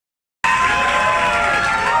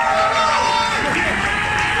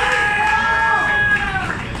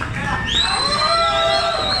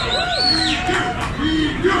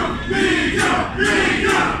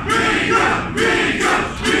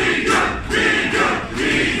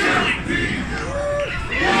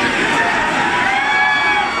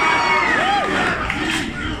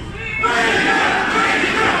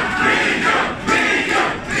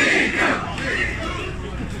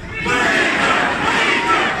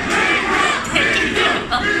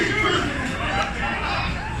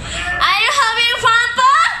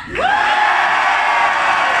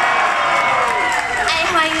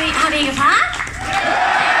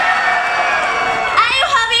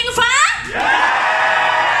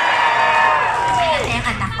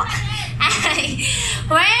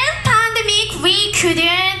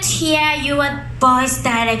voice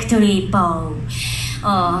directory Paul.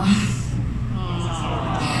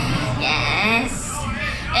 Yes.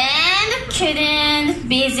 And couldn't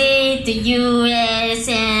visit the US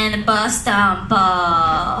and Boston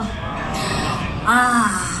Paul.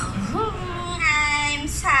 I'm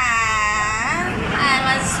sad. I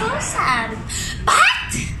was so sad. But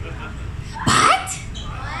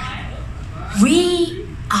we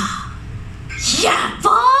are here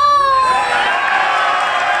for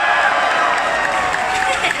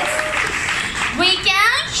we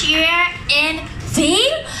can hear and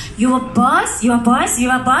feel your voice, and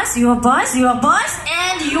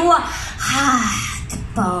your heart.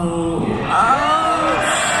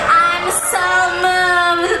 I'm so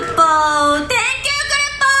moved. Thank you,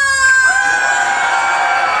 Grandpa.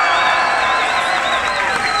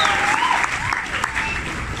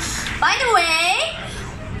 By the way,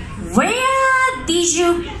 where did you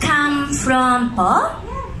come from, Paul?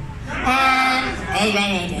 And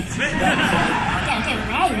wait.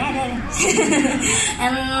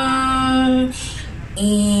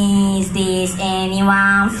 Is this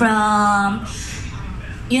anyone from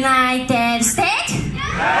United States?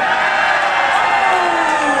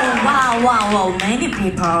 Oh, wow, many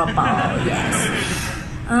people, yes.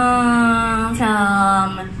 From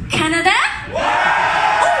Canada?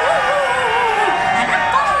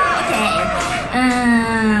 Okay.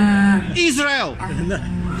 Israel.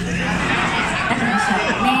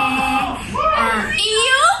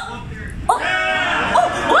 EU? Oh,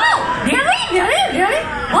 wow! Really?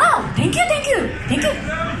 Wow! Thank you.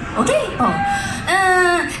 Okay. From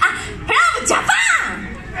Japan.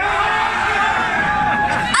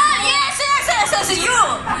 Yes. You.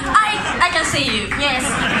 I can see you. Yes.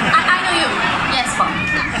 I know you. Yes, Paul.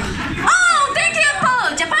 Oh, thank you,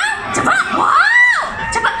 Paul. Japan. Wow.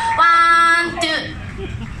 Japan. 1, 2.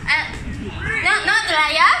 Not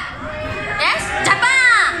Raya. Yes.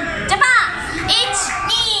 Japan. 1, 2,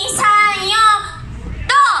 3, 4, 5, 6, 7,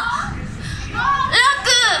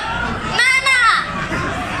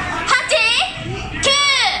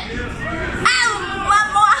 8, 9.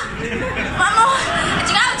 One more. 違う。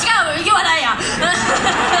言わないや。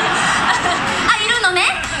いるのね。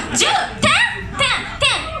10、10、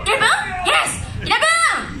11? Yes, 11.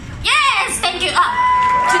 Yes, thank you.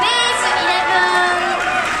 Today's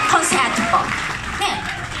 11 concert for. ね、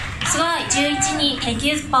すごい11に thank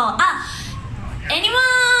you for.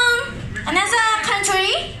 Anyone? Another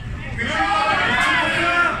country?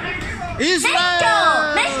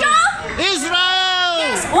 Israel. Mexico? Israel.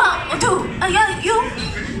 Yes. 1, 2. You?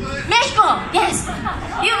 Mexico. Yes.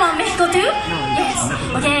 You want Mexico too? Yes.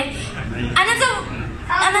 Okay.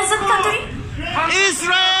 Another country?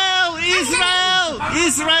 Israel.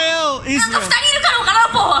 なんか2人いるから分からん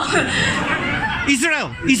ぽ。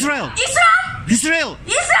Israel.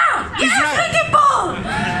 Yes, thank you, Paul.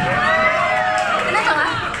 なんかは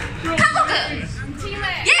韓国。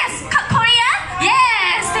Yes, Korea.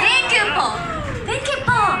 Yes, thank you, Paul.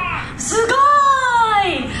すご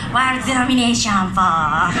い。World domination,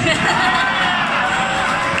 Paul.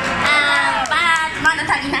 まだ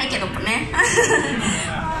足りないけどね。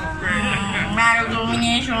World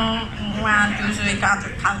domination. 1, 2, 3, 4, 足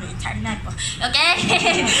りない。Okay. Thank you,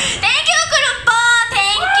 Paul.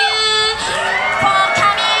 Thank you for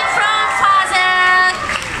coming from father.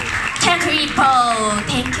 Thank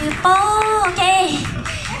you, Paul. Okay.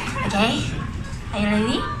 Are you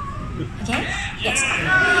ready? Okay. Yes.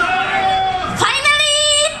 Finally,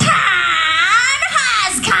 time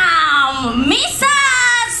has come. Misa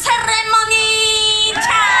ceremony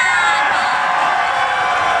time.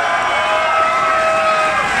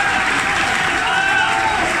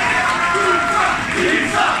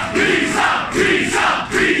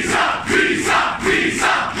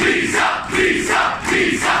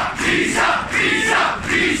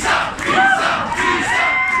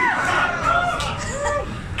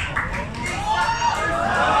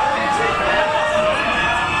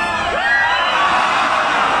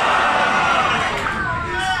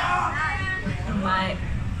 My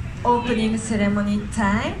opening ceremony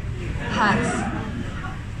time has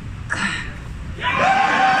come.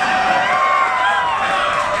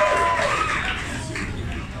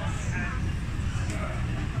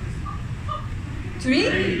 3,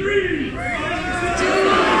 2,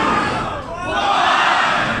 1.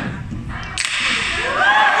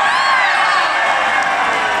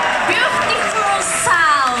 Beautiful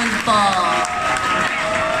sound, Paul.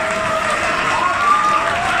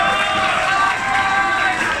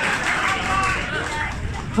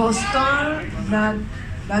 Boston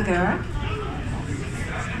Lager.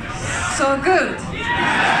 So good.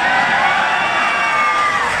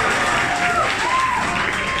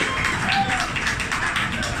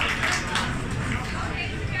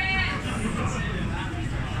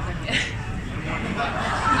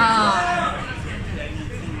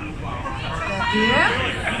 Dear,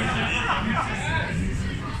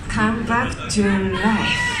 come back to life.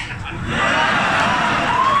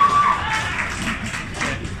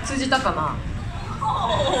 通じたかな？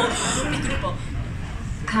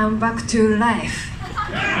 Come back to life.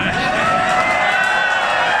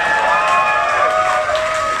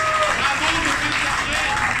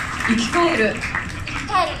 生き返る。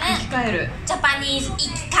生き返る。ジャパニーズ生き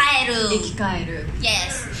返る。生き返る。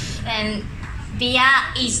Yes. And beer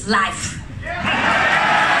is life. 飲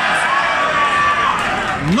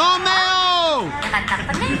めよなかった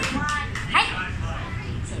かね。はい。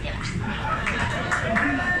それでは。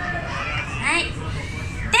はい。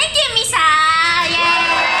Thank you, Misa. Yes.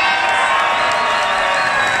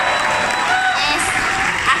 Yes.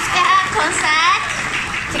 After concert,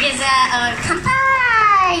 together, 乾杯.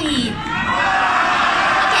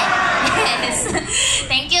 Okay. Yes.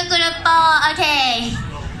 Thank you, group. Okay.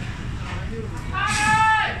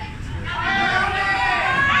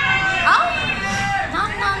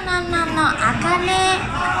 No, Akane.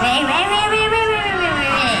 Wait.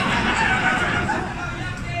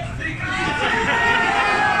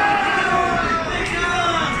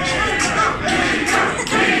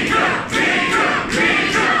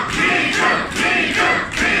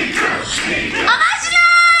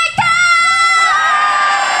 Omajinai time!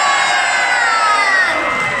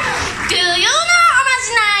 Do you know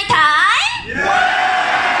Omajinai time?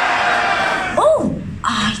 Oh, I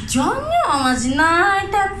don't know Omajinai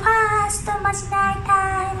time. First Omajinai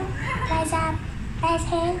time. Rise up, rise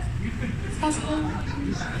hand, rise hand.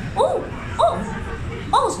 Oh,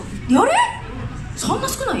やれ？そんな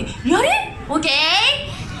少ない？やれ？ Okay.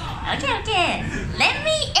 Let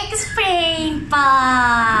me explain.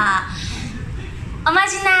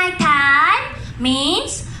 Omajinai time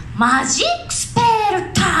means magic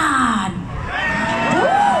spell time. Oh,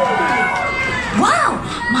 wow,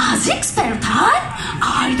 magic spell time?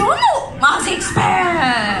 I don't know magic spell.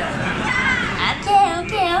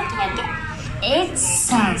 Okay. It's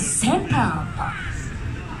so simple.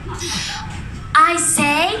 I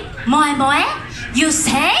say moe moe, you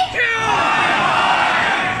say?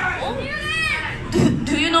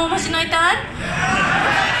 Do you know Omajinai time?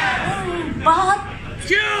 But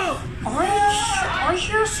I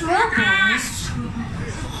hear small voice.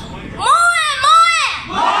 Moe!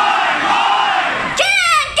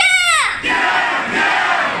 Can!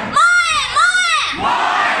 Moe!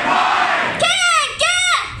 Can!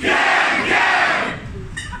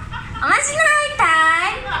 Omajinai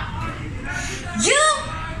time. You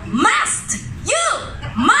must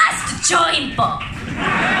join po.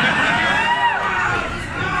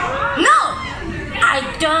 No, I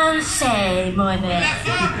don't say moe.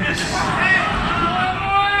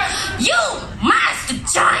 You must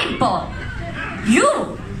join po.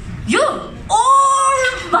 You, all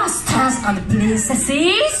masters and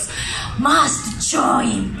princesses must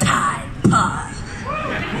join time po.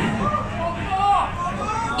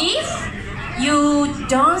 If you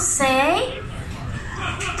don't say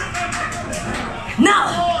no,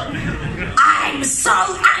 I'm so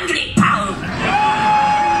angry, Paul.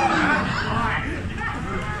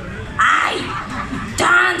 I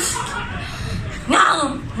don't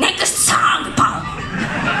know next song, Paul.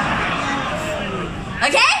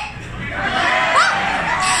 Okay?